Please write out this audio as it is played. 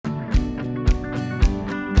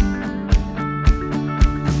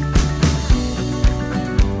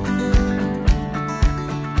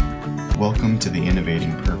Welcome to the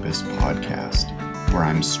Innovating Purpose podcast, where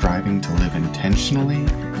I'm striving to live intentionally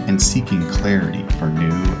and seeking clarity for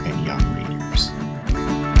new and young readers.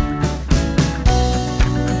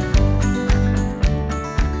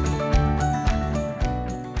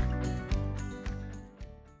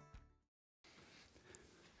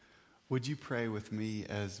 Would you pray with me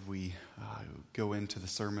as we go into the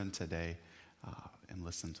sermon today and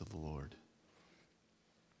listen to the Lord?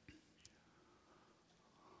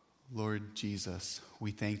 Lord Jesus,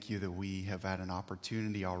 we thank you that we have had an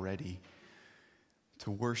opportunity already to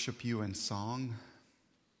worship you in song,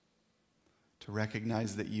 to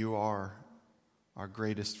recognize that you are our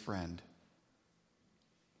greatest friend.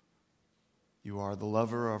 You are the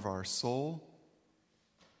lover of our soul.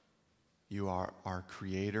 You are our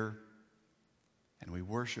creator, and we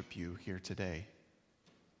worship you here today.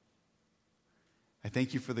 I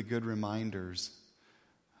thank you for the good reminders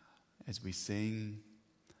as we sing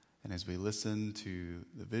and as we listen to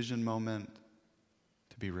the vision moment,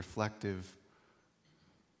 to be reflective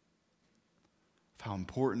of how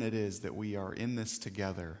important it is that we are in this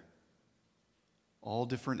together, all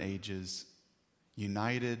different ages,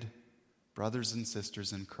 united brothers and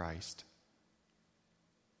sisters in Christ,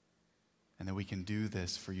 and that we can do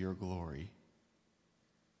this for your glory.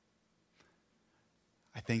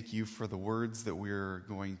 I thank you for the words that we're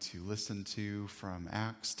going to listen to from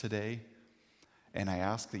Acts today. And I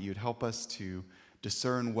ask that you'd help us to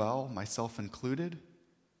discern well, myself included.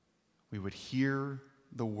 We would hear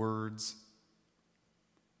the words.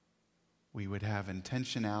 We would have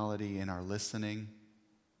intentionality in our listening.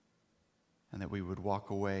 And that we would walk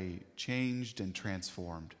away changed and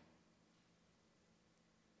transformed.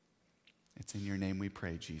 It's in your name we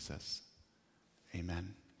pray, Jesus.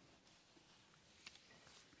 Amen.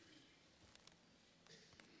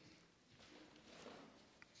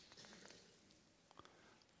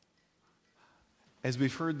 As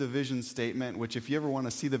we've heard the vision statement, which if you ever want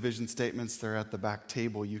to see the vision statements, they're at the back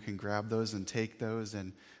table. You can grab those and take those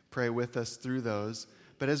and pray with us through those.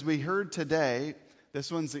 But as we heard today,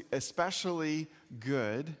 this one's especially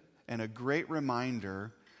good and a great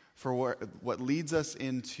reminder for what leads us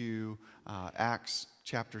into Acts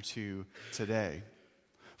chapter 2 today.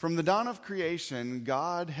 From the dawn of creation,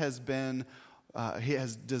 God has He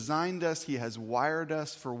has designed us, He has wired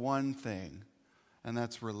us for one thing, and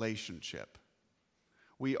that's relationship.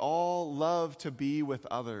 We all love to be with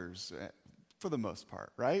others, for the most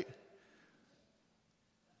part, right?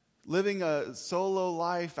 Living a solo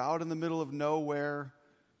life out in the middle of nowhere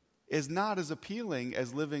is not as appealing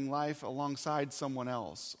as living life alongside someone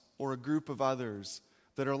else or a group of others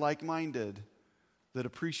that are like-minded, that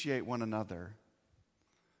appreciate one another.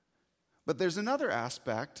 But there's another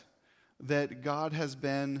aspect that God has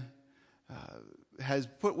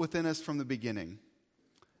put within us from the beginning,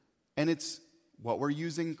 and it's what we're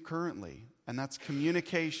using currently, and that's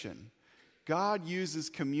communication. God uses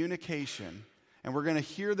communication, and we're going to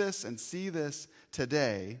hear this and see this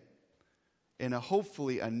today in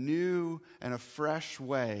hopefully a new and a fresh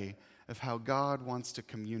way of how God wants to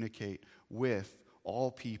communicate with all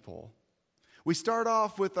people. We start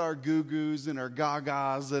off with our goo-goos and our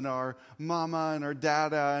gagas and our mama and our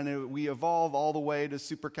dada, and we evolve all the way to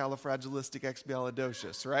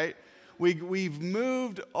supercalifragilisticexpialidocious, right? We've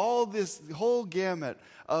moved all this whole gamut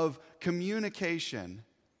of communication.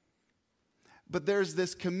 But there's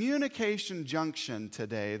this communication junction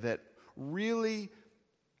today that really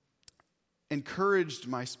encouraged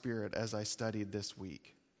my spirit as I studied this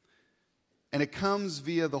week. And it comes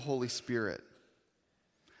via the Holy Spirit.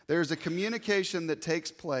 There's a communication that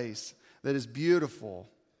takes place that is beautiful.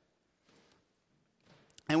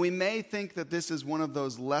 And we may think that this is one of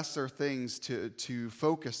those lesser things to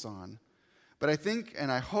focus on. But I think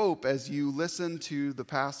and I hope as you listen to the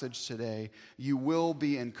passage today, you will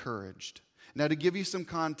be encouraged. Now, to give you some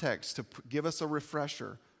context, to give us a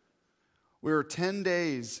refresher, we're 10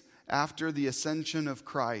 days after the ascension of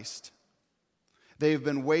Christ. They've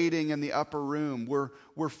been waiting in the upper room.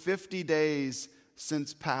 We're 50 days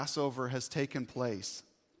since Passover has taken place.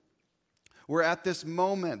 We're at this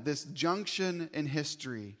moment, this junction in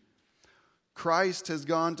history. Christ has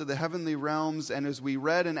gone to the heavenly realms, and as we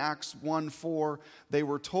read in Acts 1:4, they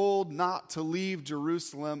were told not to leave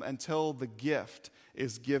Jerusalem until the gift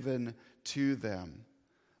is given to them.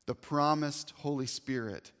 The promised Holy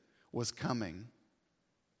Spirit was coming.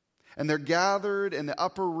 And they're gathered in the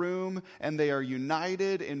upper room, and they are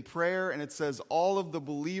united in prayer, and it says all of the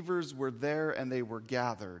believers were there, and they were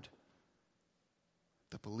gathered.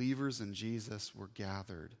 The believers in Jesus were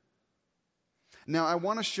gathered. Now, I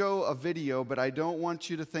want to show a video, but I don't want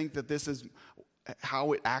you to think that this is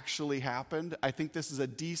how it actually happened. I think this is a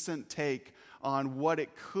decent take on what it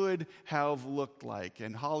could have looked like.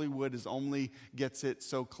 And Hollywood only gets it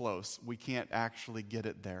so close. We can't actually get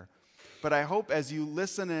it there. But I hope as you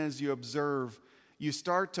listen and as you observe, you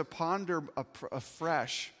start to ponder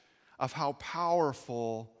afresh of how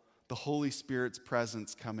powerful the Holy Spirit's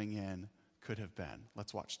presence coming in could have been.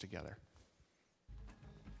 Let's watch together.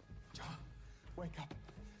 John, wake up.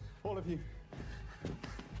 All of you.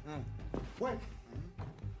 Wake.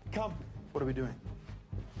 Come. What are we doing?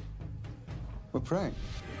 We're praying.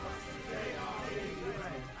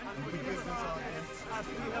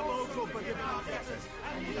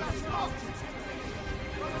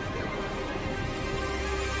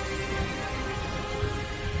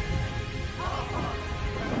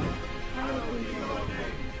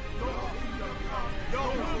 Your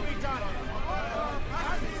will be done.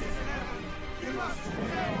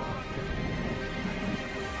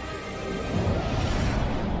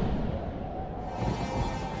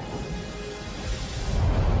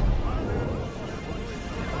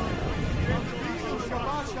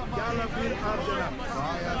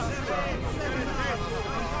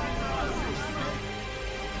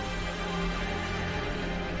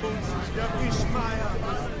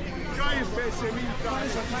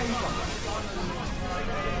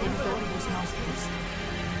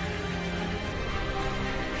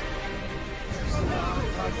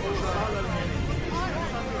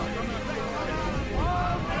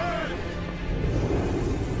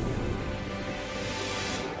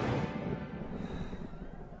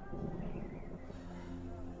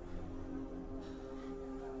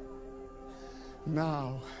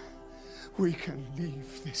 Now we can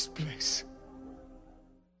leave this place.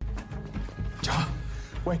 John,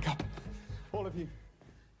 wake up. All of you.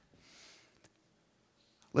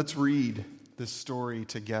 Let's read this story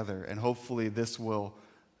together, and hopefully this will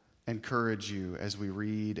encourage you as we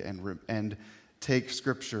read and take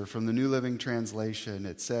scripture from the New Living Translation.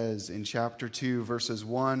 It says in chapter 2, verses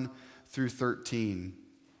 1 through 13.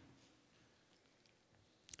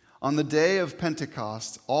 On the day of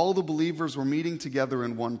Pentecost, all the believers were meeting together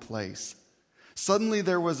in one place. Suddenly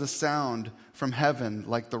there was a sound from heaven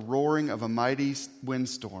like the roaring of a mighty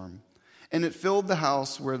windstorm, and it filled the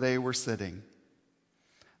house where they were sitting.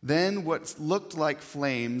 Then what looked like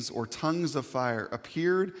flames or tongues of fire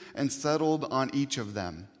appeared and settled on each of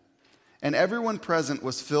them. And everyone present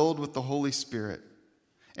was filled with the Holy Spirit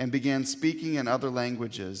and began speaking in other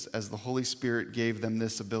languages as the Holy Spirit gave them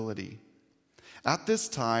this ability. At this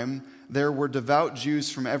time, there were devout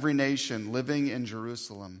Jews from every nation living in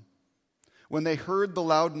Jerusalem. When they heard the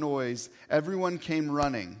loud noise, everyone came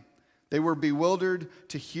running. They were bewildered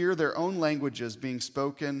to hear their own languages being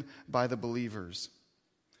spoken by the believers.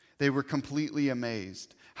 They were completely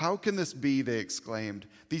amazed. "How can this be?" they exclaimed.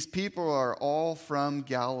 "These people are all from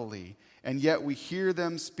Galilee, and yet we hear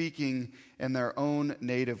them speaking in their own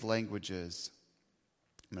native languages."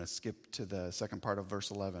 I'm going to skip to the second part of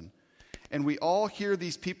verse 11. "And we all hear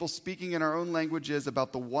these people speaking in our own languages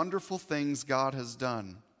about the wonderful things God has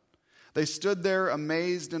done." They stood there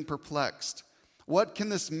amazed and perplexed. "What can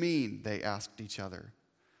this mean?" they asked each other.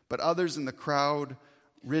 But others in the crowd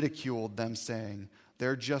ridiculed them, saying,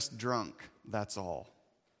 "They're just drunk, that's all."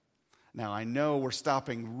 Now, I know we're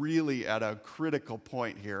stopping really at a critical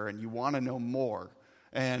point here, and you want to know more,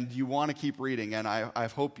 and you want to keep reading, and I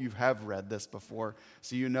hope you have read this before,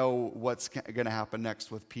 so you know what's going to happen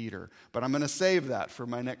next with Peter. But I'm going to save that for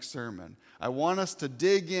my next sermon. I want us to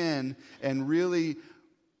dig in and really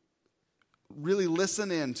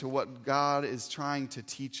listen in to what God is trying to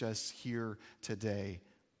teach us here today.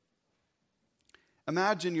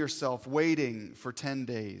 Imagine yourself waiting for 10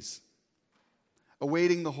 days,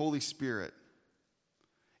 awaiting the Holy Spirit,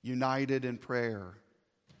 united in prayer,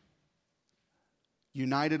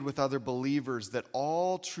 united with other believers that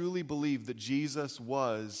all truly believe that Jesus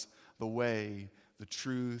was the way, the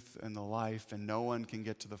truth, and the life, and no one can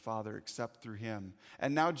get to the Father except through him.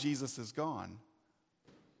 And now Jesus is gone.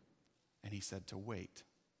 And he said to wait.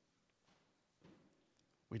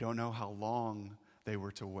 We don't know how long they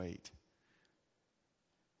were to wait.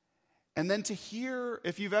 And then to hear,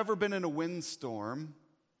 if you've ever been in a windstorm,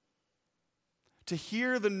 to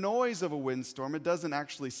hear the noise of a windstorm, it doesn't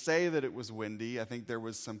actually say that it was windy. I think there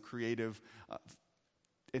was some creative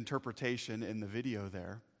interpretation in the video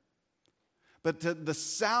there. But the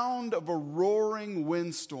sound of a roaring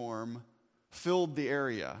windstorm filled the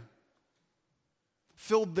area,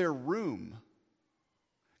 filled their room.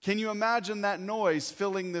 Can you imagine that noise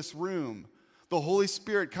filling this room? The Holy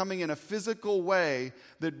Spirit coming in a physical way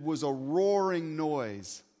that was a roaring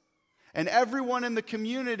noise. And everyone in the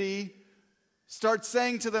community starts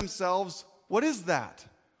saying to themselves, What is that?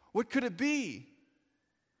 What could it be?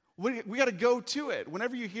 We got to go to it.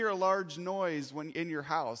 Whenever you hear a large noise in your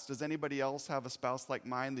house, does anybody else have a spouse like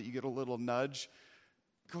mine that you get a little nudge?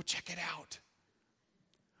 Go check it out.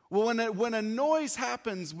 Well, when a noise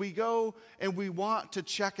happens, we go and we want to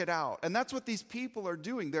check it out. And that's what these people are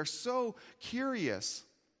doing. They're so curious.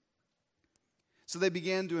 So they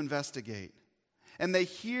began to investigate. And they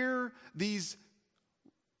hear these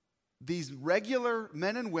regular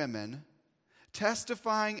men and women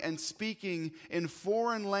testifying and speaking in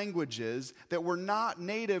foreign languages that were not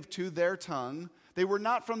native to their tongue. They were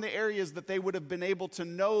not from the areas that they would have been able to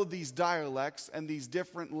know these dialects and these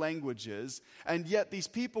different languages, and yet these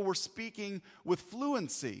people were speaking with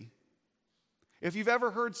fluency. If you've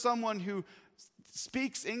ever heard someone who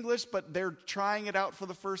speaks English but they're trying it out for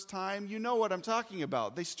the first time, you know what I'm talking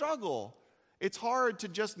about. They struggle. It's hard to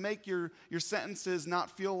just make your sentences not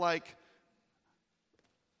feel like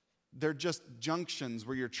they're just junctions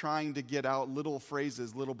where you're trying to get out little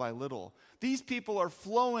phrases little by little. These people are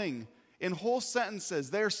flowing in whole sentences.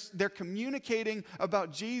 They're communicating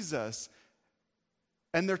about Jesus,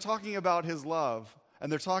 and they're talking about his love, and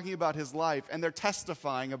they're talking about his life, and they're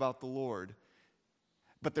testifying about the Lord.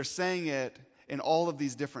 But they're saying it in all of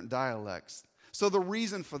these different dialects. So the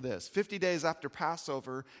reason for this, 50 days after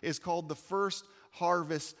Passover, is called the First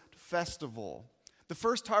Harvest Festival. The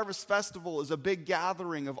First Harvest Festival is a big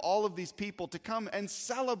gathering of all of these people to come and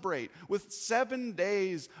celebrate with 7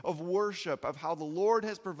 days of worship of how the Lord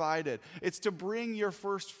has provided. It's to bring your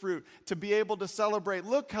first fruit, to be able to celebrate.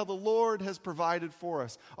 Look how the Lord has provided for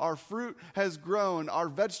us. Our fruit has grown. Our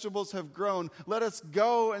vegetables have grown. Let us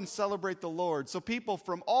go and celebrate the Lord. So people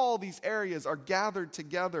from all these areas are gathered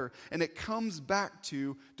together, and it comes back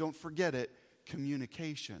to, don't forget it,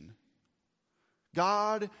 communication.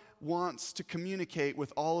 God wants to communicate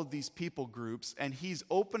with all of these people groups, and he's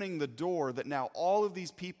opening the door that now all of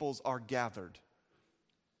these peoples are gathered.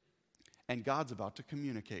 And God's about to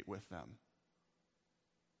communicate with them.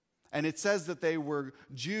 And it says that they were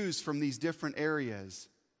Jews from these different areas.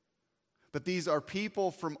 But these are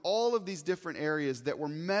people from all of these different areas that were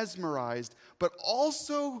mesmerized, but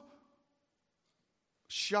also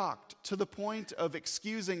shocked to the point of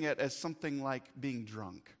excusing it as something like being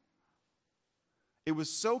drunk. It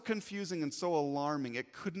was so confusing and so alarming,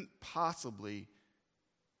 it couldn't possibly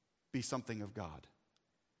be something of God.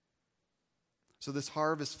 So this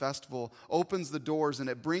harvest festival opens the doors and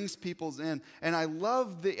it brings people in. And I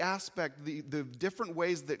love the aspect, the different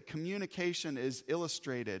ways that communication is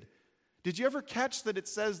illustrated. Did you ever catch that it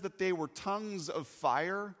says that they were tongues of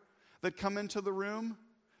fire that come into the room?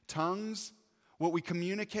 Tongues, what we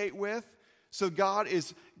communicate with. So God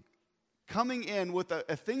is coming in with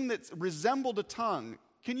a thing that resembled a tongue.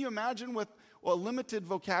 Can you imagine with a limited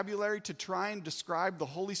vocabulary to try and describe the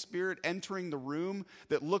Holy Spirit entering the room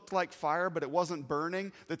that looked like fire but it wasn't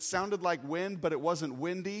burning, that sounded like wind but it wasn't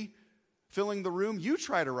windy, filling the room? You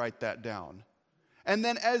try to write that down. And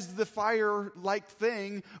then as the fire-like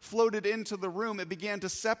thing floated into the room, it began to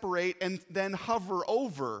separate and then hover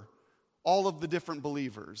over all of the different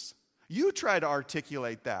believers. You try to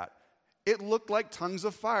articulate that. It looked like tongues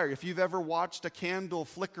of fire. If you've ever watched a candle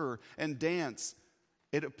flicker and dance,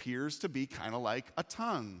 it appears to be kind of like a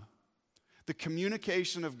tongue. The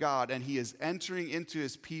communication of God, and he is entering into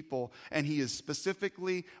his people, and he is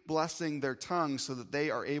specifically blessing their tongues so that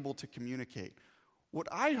they are able to communicate. What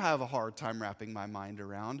I have a hard time wrapping my mind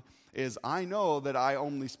around is I know that I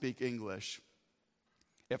only speak English.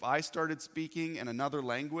 If I started speaking in another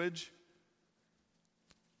language,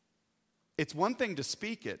 it's one thing to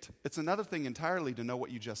speak it. It's another thing entirely to know what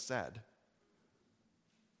you just said.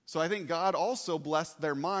 So I think God also blessed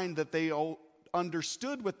their mind that they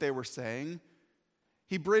understood what they were saying.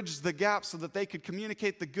 He bridged the gap so that they could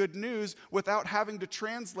communicate the good news without having to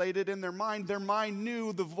translate it in their mind. Their mind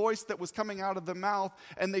knew the voice that was coming out of the mouth,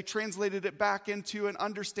 and they translated it back into an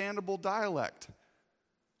understandable dialect.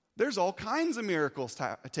 There's all kinds of miracles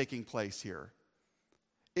taking place here.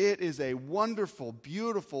 It is a wonderful,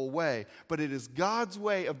 beautiful way, but it is God's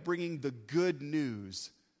way of bringing the good news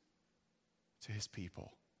to his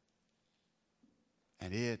people.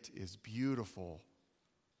 And it is beautiful.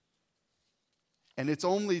 And it's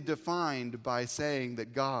only defined by saying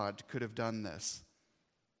that God could have done this.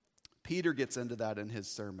 Peter gets into that in his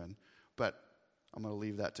sermon, but I'm going to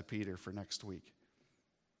leave that to Peter for next week.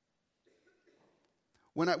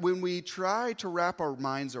 When we try to wrap our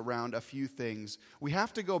minds around a few things, we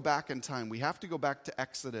have to go back in time. We have to go back to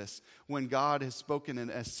Exodus when God has spoken in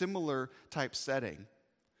a similar type setting.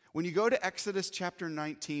 When you go to Exodus chapter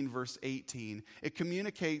 19, verse 18, it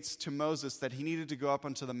communicates to Moses that he needed to go up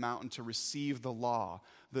onto the mountain to receive the law,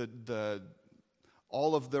 the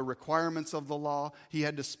all of the requirements of the law. He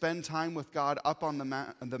had to spend time with God up on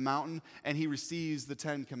the mountain, and he receives the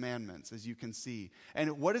 10 Commandments, as you can see.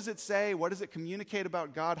 And what does it say? What does it communicate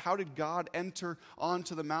about God? How did God enter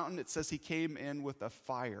onto the mountain? It says he came in with a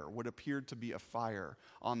fire, what appeared to be a fire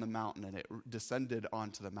on the mountain, and it descended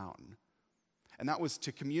onto the mountain. And that was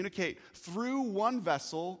to communicate through one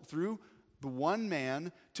vessel, through the one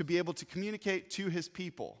man, to be able to communicate to his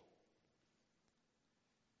people.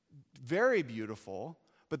 Very beautiful.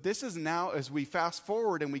 But this is now, as we fast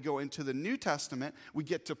forward and we go into the New Testament, we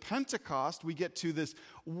get to Pentecost, we get to this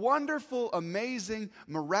wonderful, amazing,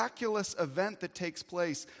 miraculous event that takes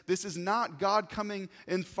place. This is not God coming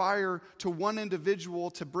in fire to one individual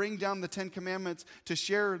to bring down the 10 Commandments, to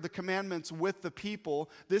share the commandments with the people.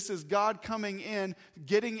 This is God coming in,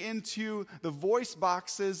 getting into the voice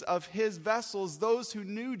boxes of his vessels, those who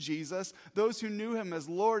knew Jesus, those who knew him as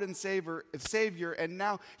Lord and Savior, and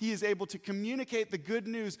now he is able to communicate the good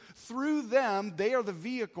news through them. They are the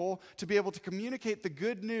vehicle to be able to communicate the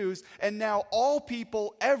good news, and now all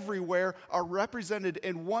people everywhere are represented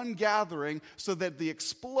in one gathering so that the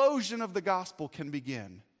explosion of the gospel can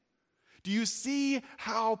begin. Do you see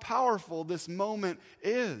how powerful this moment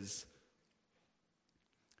is?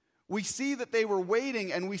 We see that they were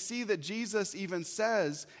waiting, and we see that Jesus even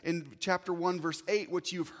says in chapter 1, verse 8,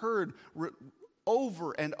 which you've heard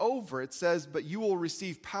over and over. It says, "But you will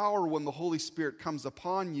receive power when the Holy Spirit comes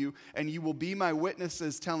upon you, and you will be my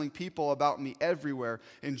witnesses, telling people about me everywhere,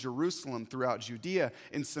 in Jerusalem, throughout Judea,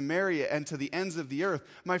 in Samaria, and to the ends of the earth."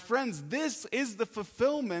 My friends, this is the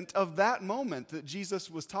fulfillment of that moment that Jesus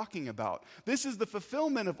was talking about. This is the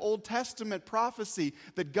fulfillment of Old Testament prophecy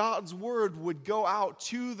that God's word would go out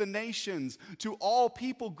to the nations, to all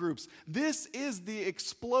people groups. This is the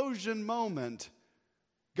explosion moment.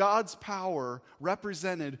 God's power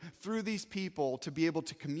represented through these people to be able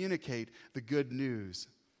to communicate the good news.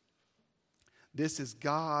 This is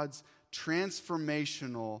God's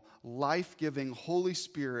transformational, life-giving Holy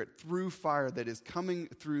Spirit through fire that is coming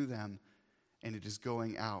through them, and it is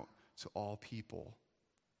going out to all people.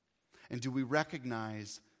 And do we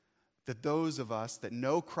recognize that those of us that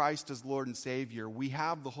know Christ as Lord and Savior, we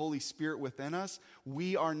have the Holy Spirit within us?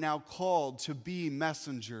 We are now called to be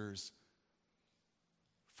messengers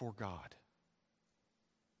for God.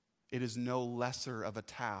 It is no lesser of a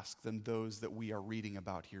task than those that we are reading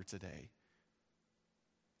about here today.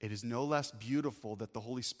 It is no less beautiful that the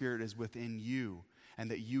Holy Spirit is within you and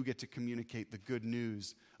that you get to communicate the good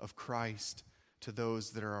news of Christ to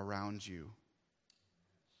those that are around you.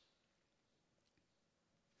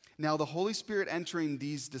 Now, the Holy Spirit entering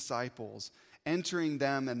these disciples, entering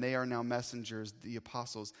them, and they are now messengers, the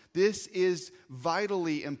apostles. This is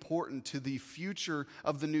vitally important to the future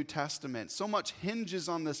of the New Testament. So much hinges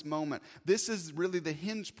on this moment. This is really the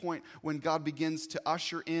hinge point when God begins to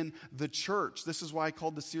usher in the church. This is why I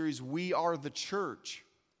called the series, We Are the Church.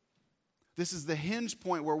 This is the hinge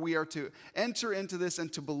point where we are to enter into this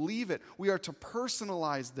and to believe it. We are to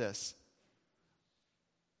personalize this.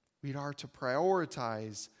 We are to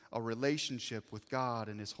prioritize a relationship with God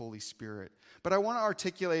and his Holy Spirit. But I want to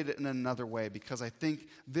articulate it in another way because I think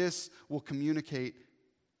this will communicate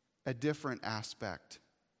a different aspect.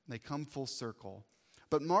 They come full circle.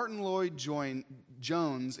 But Martin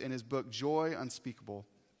Lloyd-Jones, in his book Joy Unspeakable,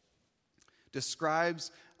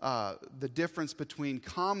 describes the difference between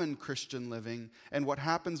common Christian living and what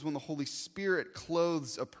happens when the Holy Spirit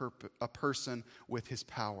clothes a person with his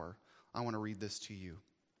power. I want to read this to you.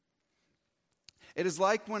 It is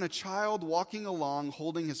like when a child walking along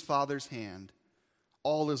holding his father's hand.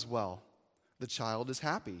 All is well. The child is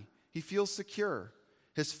happy. He feels secure.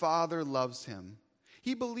 His father loves him.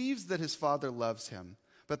 He believes that his father loves him,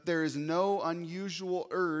 but there is no unusual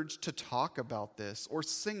urge to talk about this or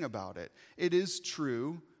sing about it. It is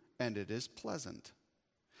true and it is pleasant.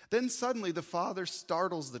 Then suddenly the father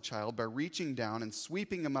startles the child by reaching down and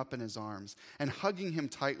sweeping him up in his arms and hugging him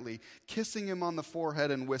tightly, kissing him on the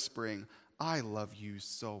forehead and whispering, "I love you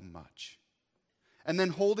so much." And then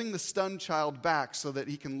holding the stunned child back so that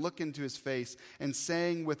he can look into his face and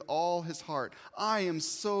saying with all his heart, "I am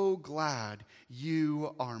so glad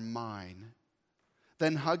you are mine."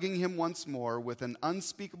 Then hugging him once more with an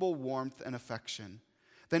unspeakable warmth and affection.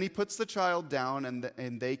 Then he puts the child down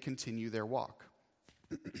and they continue their walk.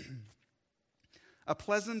 A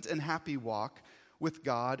pleasant and happy walk with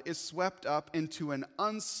God is swept up into an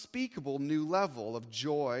unspeakable new level of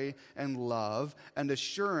joy and love and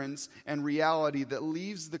assurance and reality that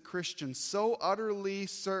leaves the Christian so utterly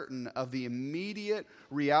certain of the immediate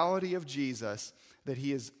reality of Jesus that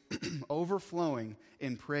he is overflowing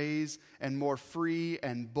in praise and more free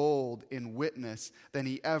and bold in witness than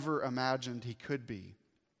he ever imagined he could be.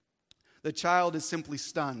 The child is simply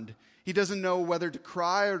stunned. He doesn't know whether to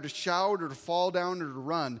cry or to shout or to fall down or to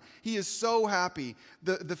run. He is so happy.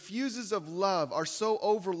 The fuses of love are so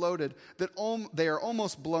overloaded that they are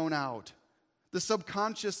almost blown out. The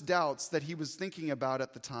subconscious doubts that he was thinking about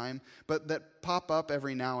at the time, but that pop up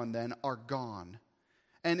every now and then, are gone.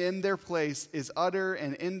 And in their place is utter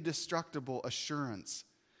and indestructible assurance,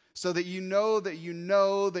 so that you know that you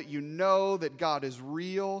know that you know that God is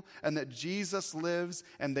real and that Jesus lives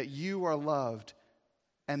and that you are loved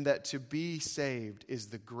and that to be saved is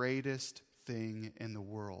the greatest thing in the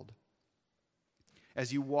world.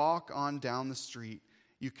 As you walk on down the street,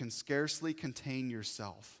 you can scarcely contain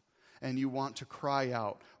yourself. And you want to cry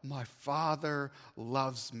out, "My Father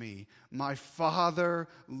loves me. My Father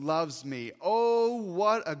loves me. Oh,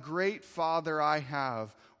 what a great Father I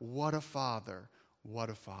have. What a Father. What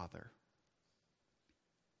a Father."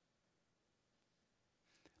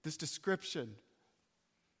 This description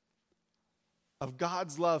of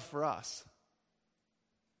God's love for us,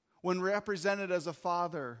 when represented as a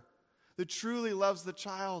father that truly loves the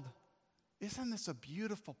child, isn't this a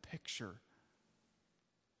beautiful picture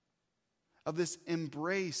of this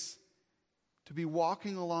embrace to be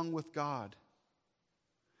walking along with God?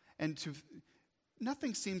 And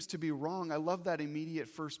nothing seems to be wrong. I love that immediate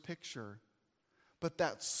first picture. But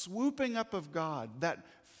that swooping up of God, that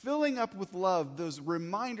filling up with love, those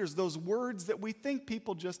reminders, those words that we think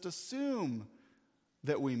people just assume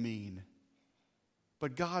that we mean.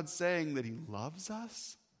 But God saying that he loves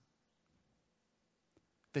us,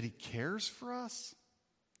 that he cares for us.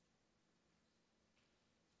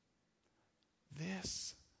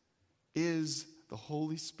 This is the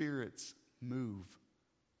Holy Spirit's move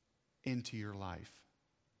into your life.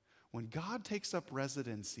 When God takes up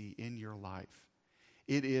residency in your life,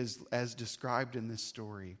 it is, as described in this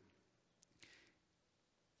story,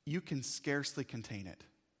 you can scarcely contain it.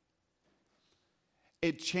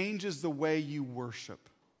 It changes the way you worship.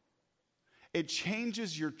 It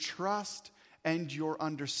changes your trust and your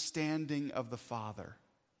understanding of the Father.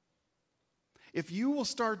 If you will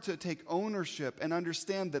start to take ownership and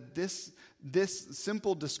understand that this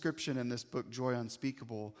simple description in this book, Joy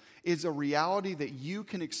Unspeakable, is a reality that you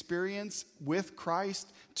can experience with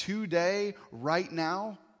Christ today, right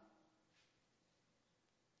now,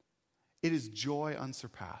 it is joy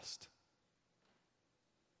unsurpassed.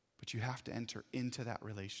 But you have to enter into that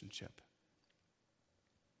relationship.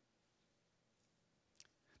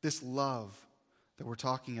 This love that we're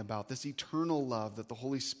talking about, this eternal love that the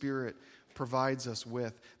Holy Spirit provides us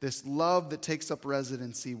with, this love that takes up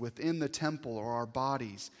residency within the temple or our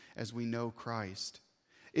bodies as we know Christ,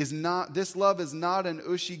 this love is not an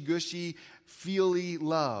ushy-gushy, feely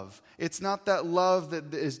love. It's not that love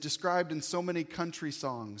that is described in so many country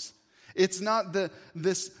songs. It's not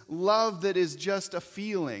this love that is just a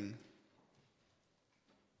feeling.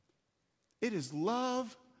 It is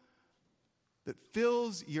love that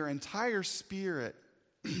fills your entire spirit,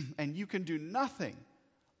 and you can do nothing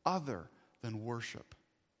other than worship.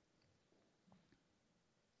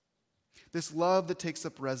 This love that takes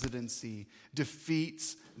up residency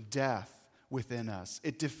defeats death within us.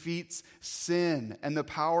 It defeats sin and the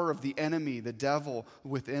power of the enemy, the devil,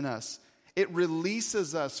 within us. It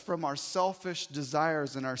releases us from our selfish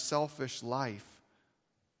desires and our selfish life.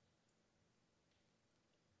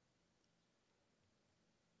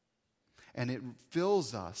 And it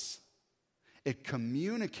fills us. It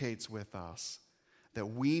communicates with us that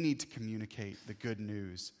we need to communicate the good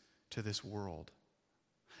news to this world.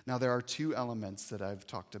 Now, there are two elements that I've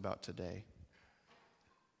talked about today,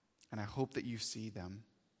 and I hope that you see them.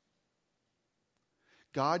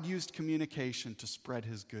 God used communication to spread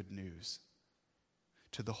his good news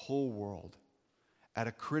to the whole world at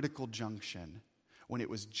a critical junction when it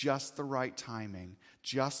was just the right timing,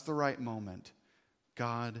 just the right moment.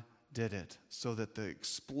 God did it so that the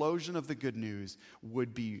explosion of the good news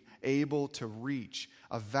would be able to reach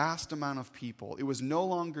a vast amount of people. It was no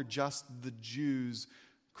longer just the Jews'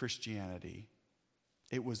 Christianity.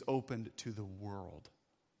 It was opened to the world,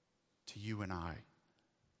 to you and I.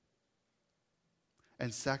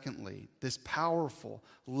 And secondly, this powerful,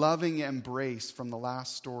 loving embrace from the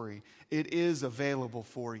last story, it is available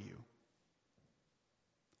for you.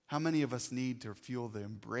 How many of us need to feel the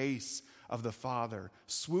embrace of the Father,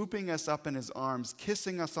 swooping us up in his arms,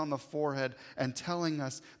 kissing us on the forehead, and telling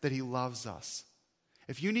us that he loves us?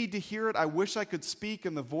 If you need to hear it, I wish I could speak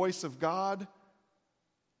in the voice of God,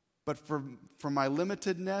 but for my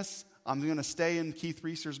limitedness, I'm going to stay in Keith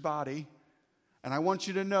Reeser's body. And I want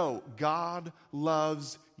you to know, God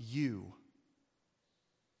loves you.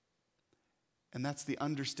 And that's the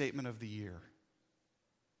understatement of the year.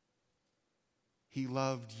 He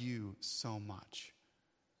loved you so much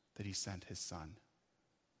that he sent his Son.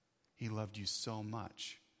 He loved you so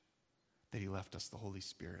much that he left us the Holy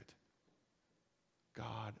Spirit.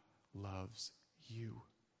 God loves you.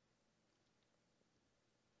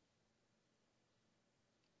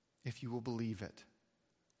 If you will believe it,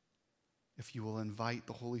 if you will invite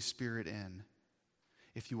the Holy Spirit in,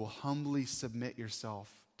 if you will humbly submit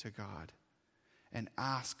yourself to God and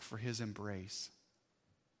ask for his embrace,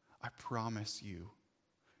 I promise you,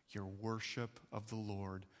 your worship of the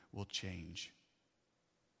Lord will change.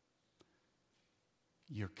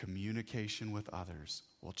 Your communication with others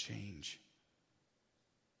will change.